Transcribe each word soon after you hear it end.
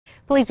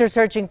Police are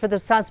searching for the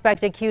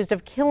suspect accused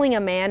of killing a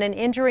man and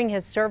injuring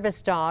his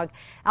service dog.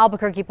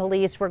 Albuquerque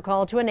police were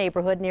called to a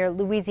neighborhood near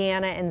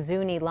Louisiana and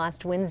Zuni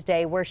last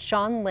Wednesday where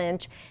Sean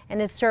Lynch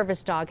and his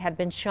service dog had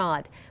been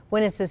shot.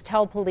 Witnesses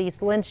tell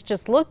police Lynch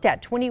just looked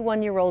at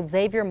 21-year-old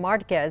Xavier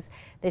Marquez.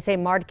 They say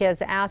Marquez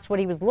asked what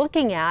he was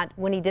looking at.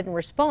 When he didn't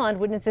respond,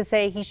 witnesses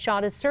say he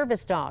shot his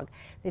service dog.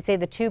 They say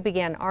the two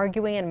began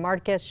arguing and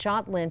Marquez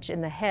shot Lynch in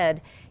the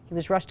head. He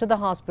was rushed to the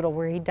hospital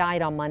where he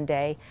died on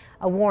Monday.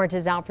 A warrant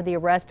is out for the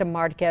arrest of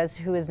Marquez,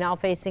 who is now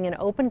facing an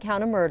open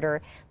count of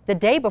murder. The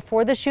day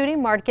before the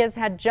shooting, Marquez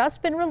had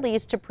just been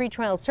released to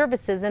pretrial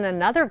services in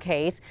another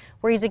case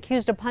where he's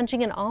accused of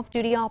punching an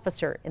off-duty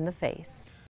officer in the face.